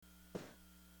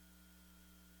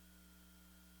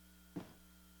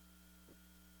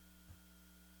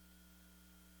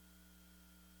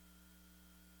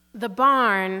The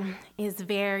barn is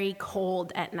very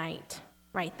cold at night,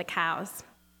 write the cows.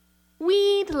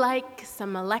 We'd like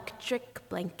some electric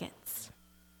blankets.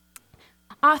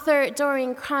 Author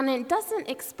Doreen Cronin doesn't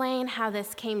explain how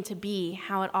this came to be,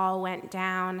 how it all went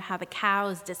down, how the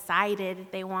cows decided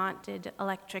they wanted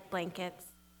electric blankets,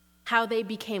 how they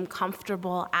became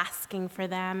comfortable asking for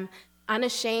them,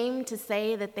 unashamed to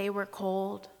say that they were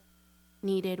cold,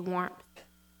 needed warmth.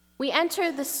 We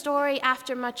enter the story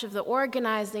after much of the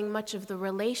organizing, much of the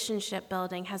relationship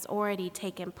building has already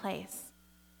taken place.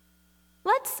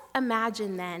 Let's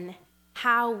imagine then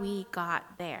how we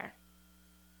got there.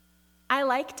 I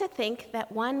like to think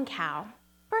that one cow,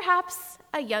 perhaps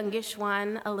a youngish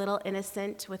one, a little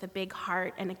innocent with a big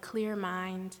heart and a clear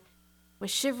mind, was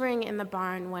shivering in the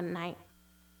barn one night.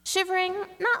 Shivering,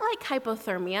 not like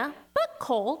hypothermia, but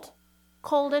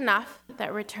cold enough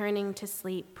that returning to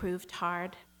sleep proved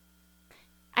hard.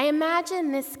 I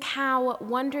imagine this cow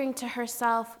wondering to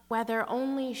herself whether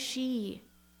only she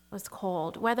was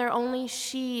cold, whether only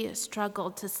she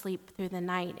struggled to sleep through the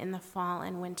night in the fall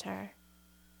and winter,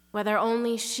 whether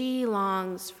only she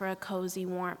longs for a cozy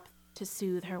warmth to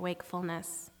soothe her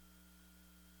wakefulness.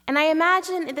 And I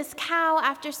imagine this cow,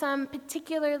 after some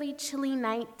particularly chilly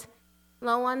night,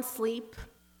 low on sleep,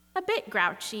 a bit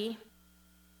grouchy,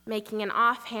 making an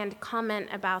offhand comment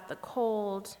about the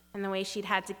cold and the way she'd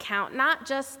had to count not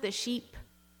just the sheep,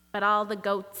 but all the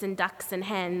goats and ducks and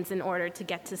hens in order to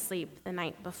get to sleep the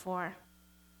night before.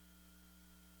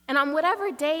 And on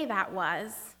whatever day that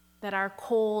was, that our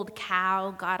cold cow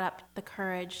got up the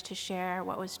courage to share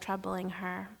what was troubling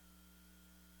her,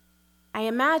 I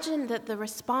imagine that the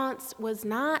response was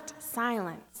not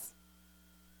silence,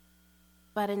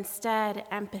 but instead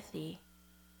empathy.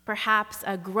 Perhaps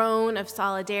a groan of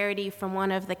solidarity from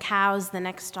one of the cows the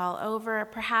next stall over.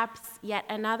 Perhaps yet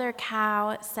another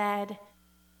cow said,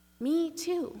 "Me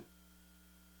too.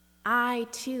 I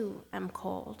too am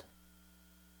cold."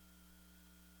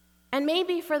 And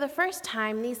maybe for the first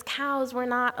time, these cows were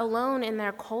not alone in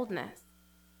their coldness.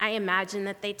 I imagine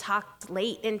that they talked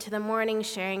late into the morning,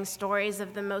 sharing stories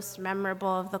of the most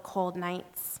memorable of the cold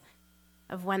nights,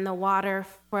 of when the water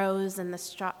froze in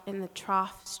the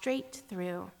trough straight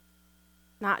through,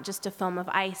 not just a film of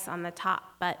ice on the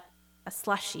top, but a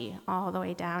slushy all the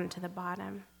way down to the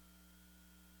bottom.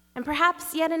 And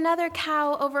perhaps yet another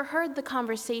cow overheard the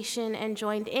conversation and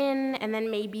joined in, and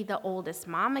then maybe the oldest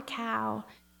mama cow,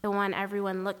 the one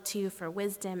everyone looked to for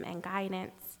wisdom and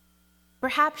guidance.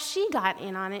 Perhaps she got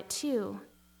in on it too,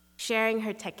 sharing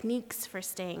her techniques for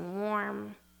staying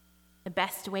warm, the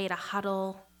best way to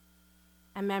huddle,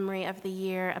 a memory of the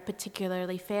year a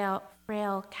particularly frail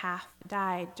calf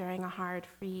died during a hard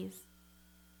freeze.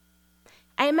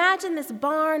 I imagine this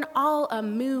barn all a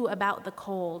moo about the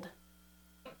cold,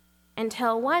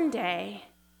 until one day,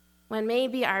 when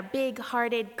maybe our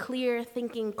big-hearted,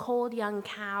 clear-thinking, cold young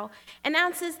cow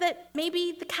announces that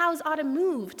maybe the cows ought to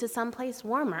move to someplace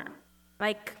warmer,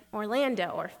 like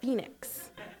Orlando or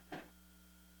Phoenix.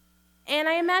 And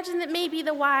I imagine that maybe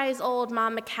the wise old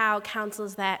mama cow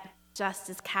counsels that just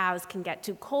as cows can get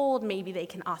too cold, maybe they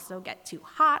can also get too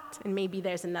hot, and maybe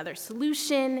there's another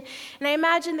solution. And I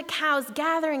imagine the cows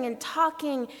gathering and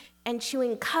talking and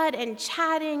chewing cud and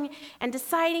chatting and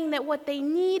deciding that what they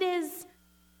need is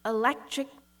electric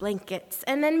blankets.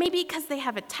 And then maybe because they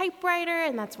have a typewriter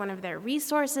and that's one of their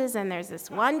resources, and there's this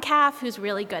one calf who's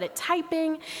really good at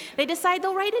typing, they decide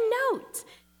they'll write a note.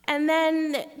 And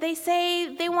then they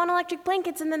say they want electric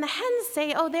blankets, and then the hens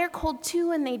say, oh, they're cold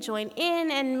too, and they join in,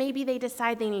 and maybe they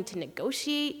decide they need to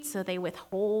negotiate, so they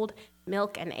withhold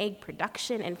milk and egg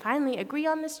production, and finally agree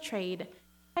on this trade,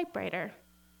 typewriter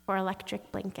for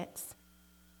electric blankets.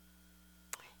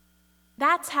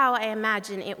 That's how I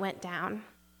imagine it went down.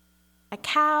 A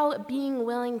cow being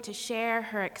willing to share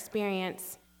her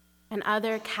experience, and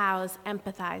other cows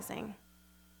empathizing,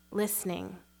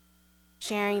 listening,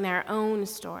 sharing their own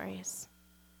stories.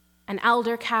 An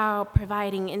elder cow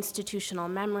providing institutional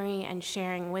memory and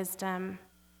sharing wisdom.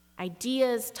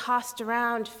 Ideas tossed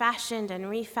around, fashioned and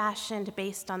refashioned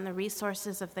based on the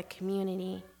resources of the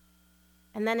community.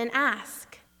 And then an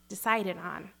ask decided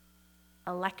on: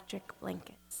 electric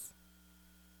blankets.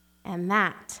 And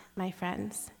that, my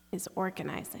friends, is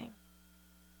organizing.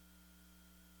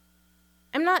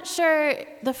 I'm not sure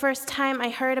the first time I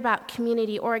heard about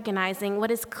community organizing.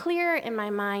 What is clear in my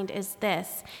mind is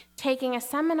this: taking a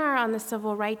seminar on the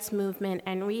civil rights movement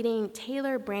and reading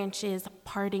Taylor Branch's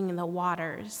Parting the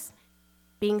Waters,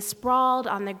 being sprawled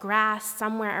on the grass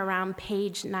somewhere around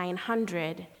page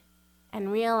 900,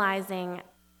 and realizing,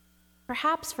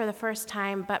 perhaps for the first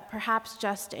time, but perhaps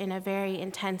just in a very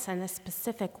intense and a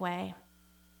specific way,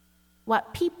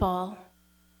 what people,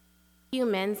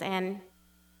 humans, and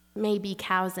maybe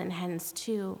cows and hens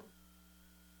too,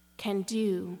 can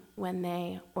do when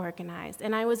they organize.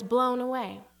 And I was blown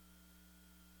away.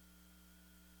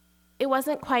 It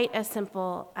wasn't quite as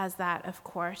simple as that, of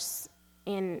course.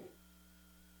 In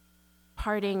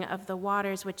Parting of the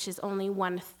Waters, which is only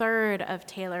 1/3 of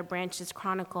Taylor Branch's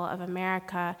Chronicle of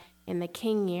America in the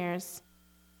King years,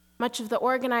 much of the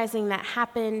organizing that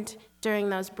happened during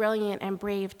those brilliant and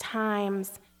brave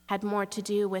times had more to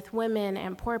do with women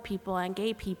and poor people and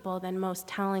gay people than most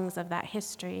tellings of that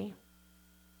history.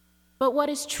 But what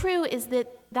is true is that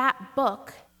that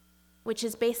book, which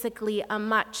is basically a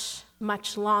much,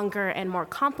 much longer and more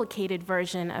complicated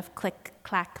version of Click,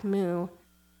 Clack, Moo,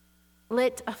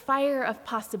 lit a fire of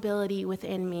possibility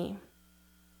within me,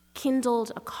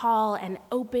 kindled a call, and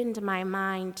opened my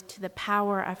mind to the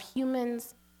power of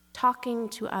humans talking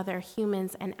to other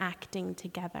humans and acting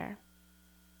together.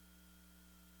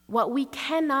 What we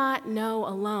cannot know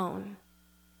alone,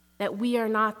 that we are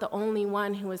not the only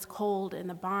one who is cold in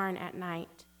the barn at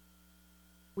night,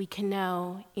 we can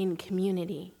know in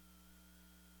community.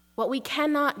 What we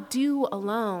cannot do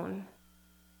alone,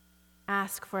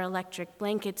 ask for electric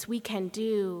blankets, we can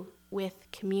do with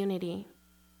community.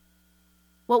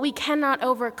 What we cannot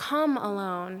overcome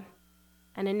alone,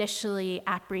 an initially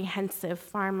apprehensive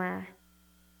farmer,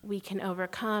 we can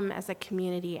overcome as a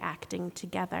community acting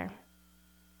together.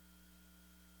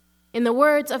 In the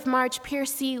words of Marge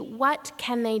Piercy, what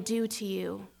can they do to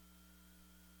you?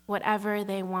 Whatever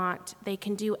they want. They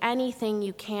can do anything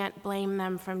you can't blame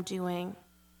them from doing.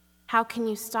 How can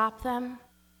you stop them?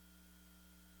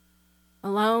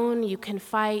 Alone, you can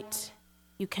fight,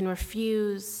 you can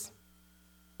refuse,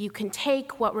 you can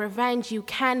take what revenge you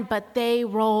can, but they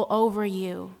roll over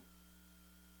you.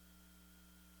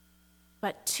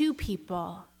 But two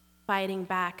people fighting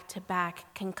back to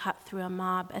back can cut through a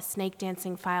mob. A snake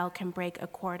dancing file can break a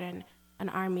cordon. An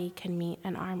army can meet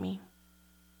an army.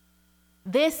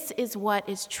 This is what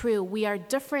is true. We are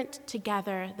different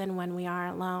together than when we are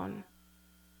alone.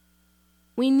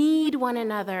 We need one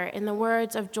another, in the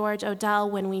words of George Odell,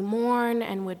 when we mourn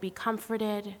and would be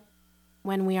comforted,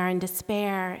 when we are in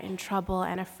despair, in trouble,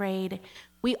 and afraid.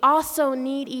 We also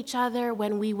need each other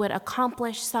when we would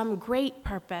accomplish some great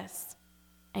purpose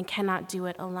and cannot do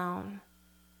it alone.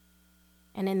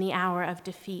 And in the hour of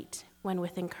defeat, when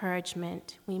with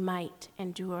encouragement we might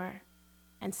endure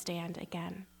and stand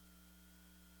again.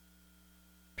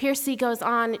 Piercy goes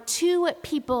on, two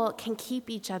people can keep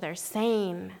each other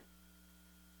sane,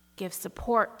 give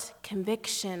support,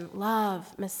 conviction,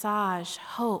 love, massage,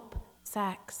 hope,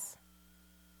 sex.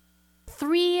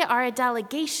 Three are a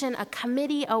delegation, a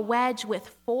committee, a wedge.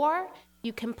 With four,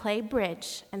 you can play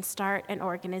bridge and start an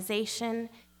organization.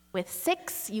 With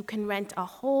six, you can rent a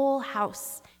whole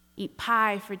house, eat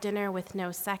pie for dinner with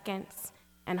no seconds,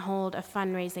 and hold a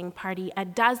fundraising party. A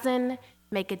dozen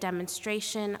make a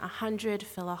demonstration, 100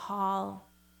 fill a hall.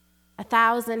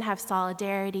 1,000 have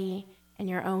solidarity and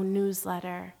your own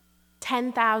newsletter.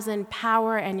 10,000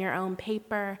 power and your own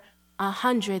paper.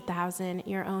 100,000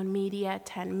 your own media.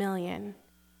 10 million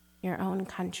your own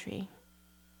country.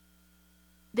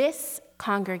 This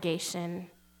congregation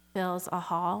fills a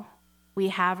hall. We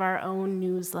have our own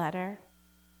newsletter.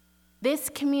 This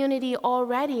community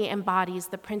already embodies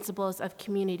the principles of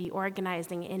community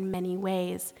organizing in many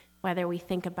ways, whether we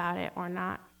think about it or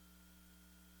not.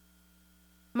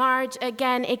 Marge,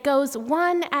 again, it goes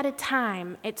one at a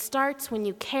time. It starts when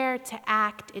you care to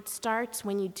act. It starts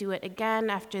when you do it again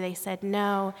after they said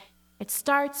no. It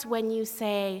starts when you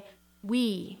say,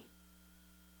 we,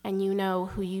 and you know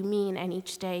who you mean, and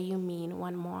each day you mean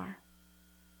one more.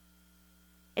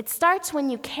 It starts when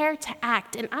you care to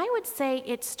act, and I would say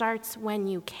it starts when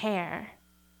you care,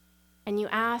 and you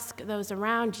ask those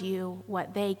around you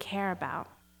what they care about.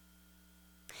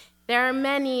 There are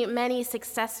many, many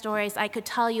success stories I could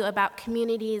tell you about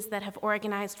communities that have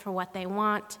organized for what they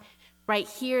want. Right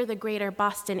here, the Greater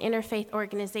Boston Interfaith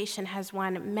Organization has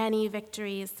won many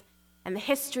victories, and the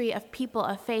history of people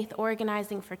of faith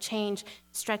organizing for change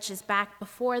stretches back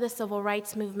before the civil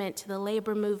rights movement to the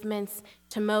labor movements,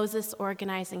 to Moses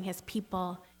organizing his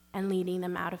people and leading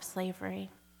them out of slavery.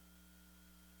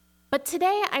 But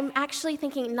today, I'm actually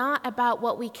thinking not about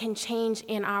what we can change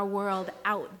in our world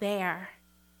out there.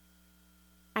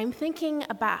 I'm thinking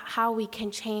about how we can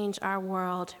change our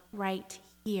world right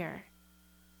here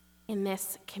in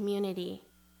this community.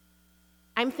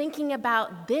 I'm thinking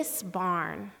about this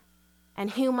barn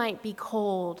and who might be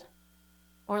cold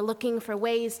or looking for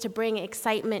ways to bring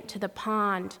excitement to the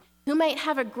pond, who might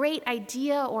have a great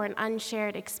idea or an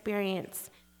unshared experience.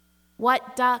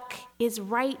 What duck is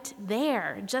right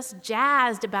there, just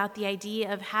jazzed about the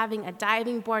idea of having a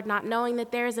diving board, not knowing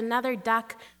that there is another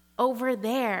duck over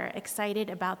there, excited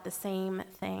about the same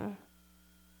thing?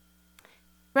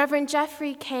 Reverend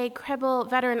Jeffrey K. Kribel,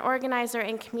 veteran organizer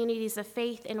in Communities of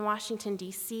Faith in Washington,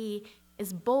 D.C.,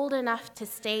 is bold enough to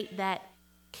state that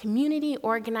community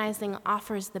organizing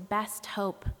offers the best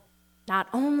hope, not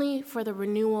only for the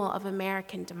renewal of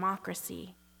American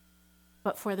democracy,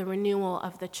 but for the renewal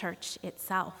of the church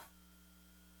itself.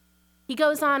 He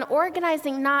goes on,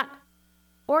 organizing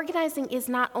is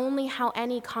not only how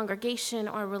any congregation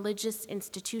or religious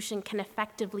institution can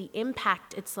effectively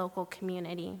impact its local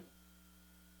community,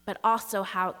 but also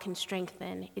how it can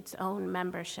strengthen its own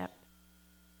membership.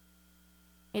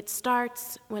 It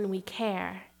starts when we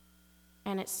care,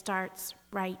 and it starts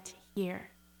right here.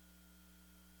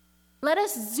 Let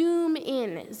us zoom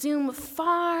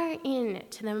far in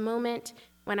to the moment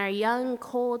when our young,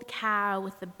 cold cow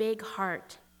with the big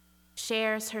heart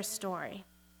shares her story,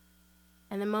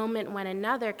 and the moment when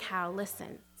another cow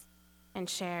listens and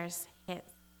shares his.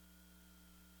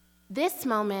 This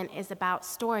moment is about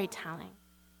storytelling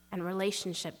and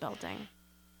relationship building.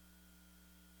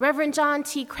 Reverend John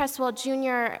T. Cresswell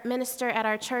Jr., minister at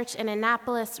our church in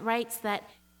Annapolis, writes that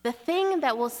the thing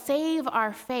that will save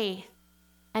our faith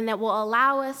and that will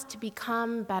allow us to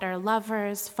become better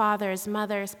lovers, fathers,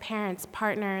 mothers, parents,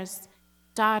 partners,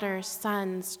 daughters,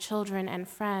 sons, children, and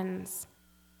friends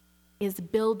is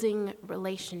building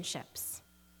relationships,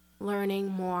 learning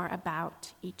more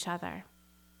about each other.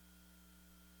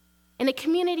 In a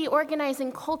community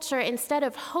organizing culture, instead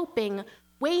of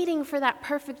waiting for that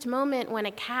perfect moment when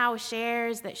a cow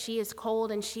shares that she is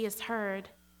cold and she is heard,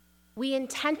 we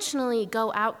intentionally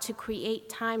go out to create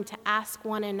time to ask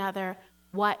one another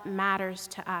what matters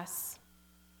to us.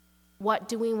 What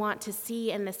do we want to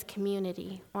see in this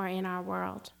community or in our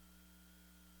world?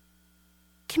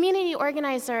 Community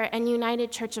organizer and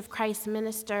United Church of Christ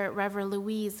minister Reverend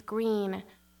Louise Green,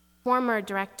 former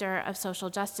director of social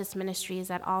justice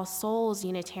ministries at All Souls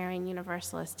Unitarian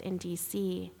Universalist in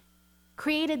D.C.,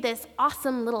 created this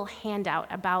awesome little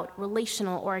handout about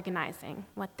relational organizing,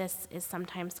 what this is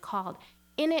sometimes called.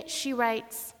 In it, she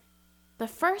writes, "The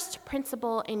first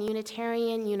principle in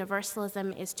Unitarian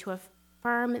Universalism is to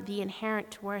affirm the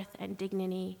inherent worth and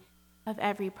dignity of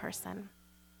every person.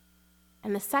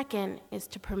 And the second is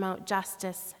to promote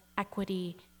justice,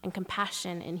 equity, and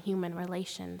compassion in human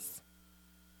relations.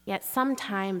 Yet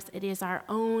sometimes it is our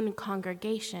own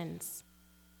congregations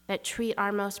that treat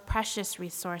our most precious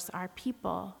resource, our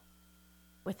people,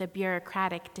 with a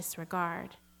bureaucratic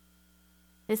disregard.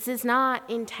 This is not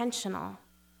intentional,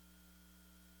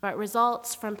 but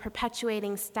results from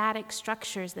perpetuating static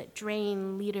structures that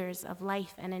drain leaders of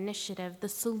life and initiative. The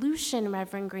solution,"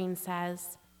 Reverend Green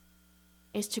says,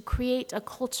 "is to create a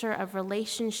culture of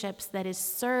relationships that is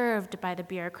served by the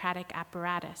bureaucratic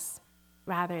apparatus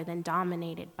rather than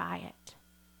dominated by it."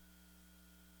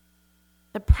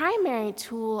 The primary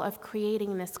tool of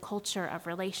creating this culture of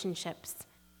relationships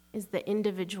is the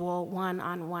individual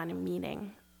one-on-one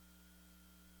meeting.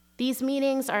 These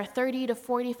meetings are 30 to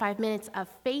 45 minutes of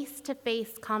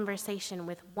face-to-face conversation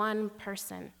with one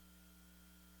person.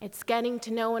 It's getting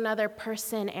to know another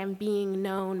person and being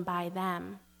known by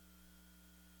them.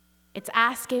 It's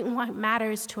asking what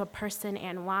matters to a person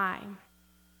and why.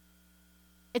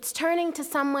 It's turning to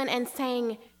someone and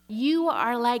saying, "You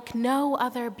are like no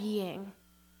other being.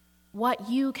 What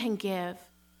you can give,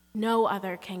 no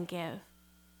other can give."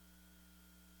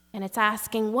 And it's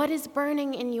asking, what is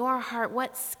burning in your heart?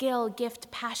 What skill,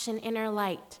 gift, passion, inner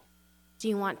light do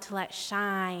you want to let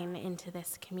shine into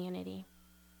this community?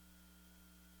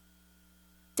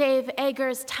 Dave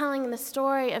Eggers, telling the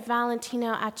story of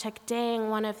Valentino Achekdeng,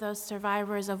 one of those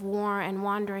survivors of war and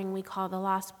wandering we call the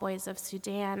Lost Boys of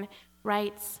Sudan,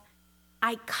 writes,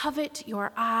 "I covet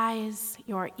your eyes,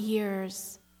 your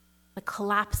ears, the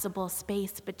collapsible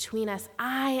space between us.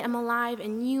 I am alive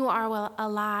and you are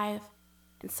alive,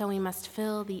 and so we must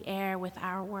fill the air with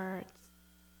our words.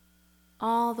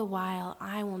 All the while,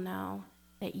 I will know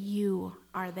that you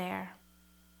are there."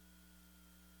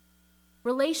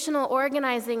 Relational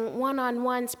organizing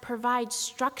one-on-ones provides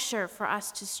structure for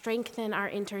us to strengthen our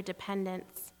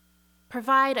interdependence,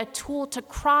 provide a tool to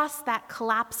cross that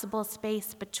collapsible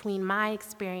space between my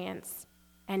experience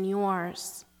and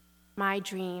yours, my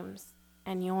dreams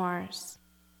and yours.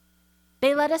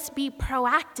 They let us be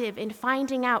proactive in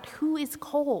finding out who is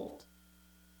cold,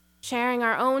 sharing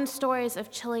our own stories of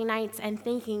chilly nights and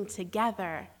thinking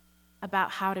together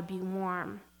about how to be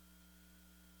warm.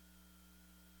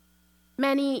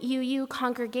 Many UU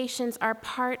congregations are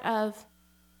part of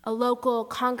a local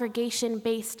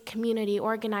congregation-based community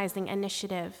organizing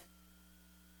initiative.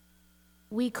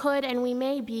 We could and we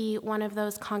may be one of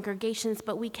those congregations,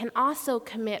 but we can also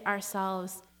commit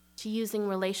ourselves to using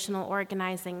relational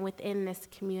organizing within this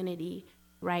community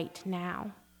right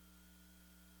now.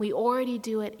 We already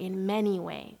do it in many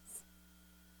ways,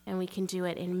 and we can do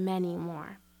it in many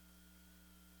more.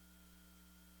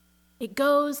 It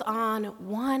goes on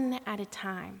one at a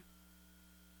time.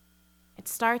 It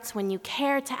starts when you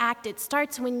care to act. It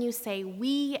starts when you say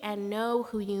we and know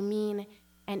who you mean,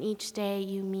 and each day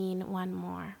you mean one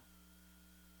more.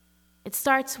 It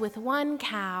starts with one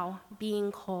cow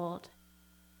being cold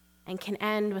and can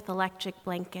end with electric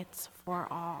blankets for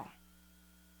all.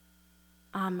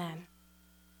 Amen,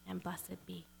 and blessed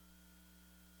be.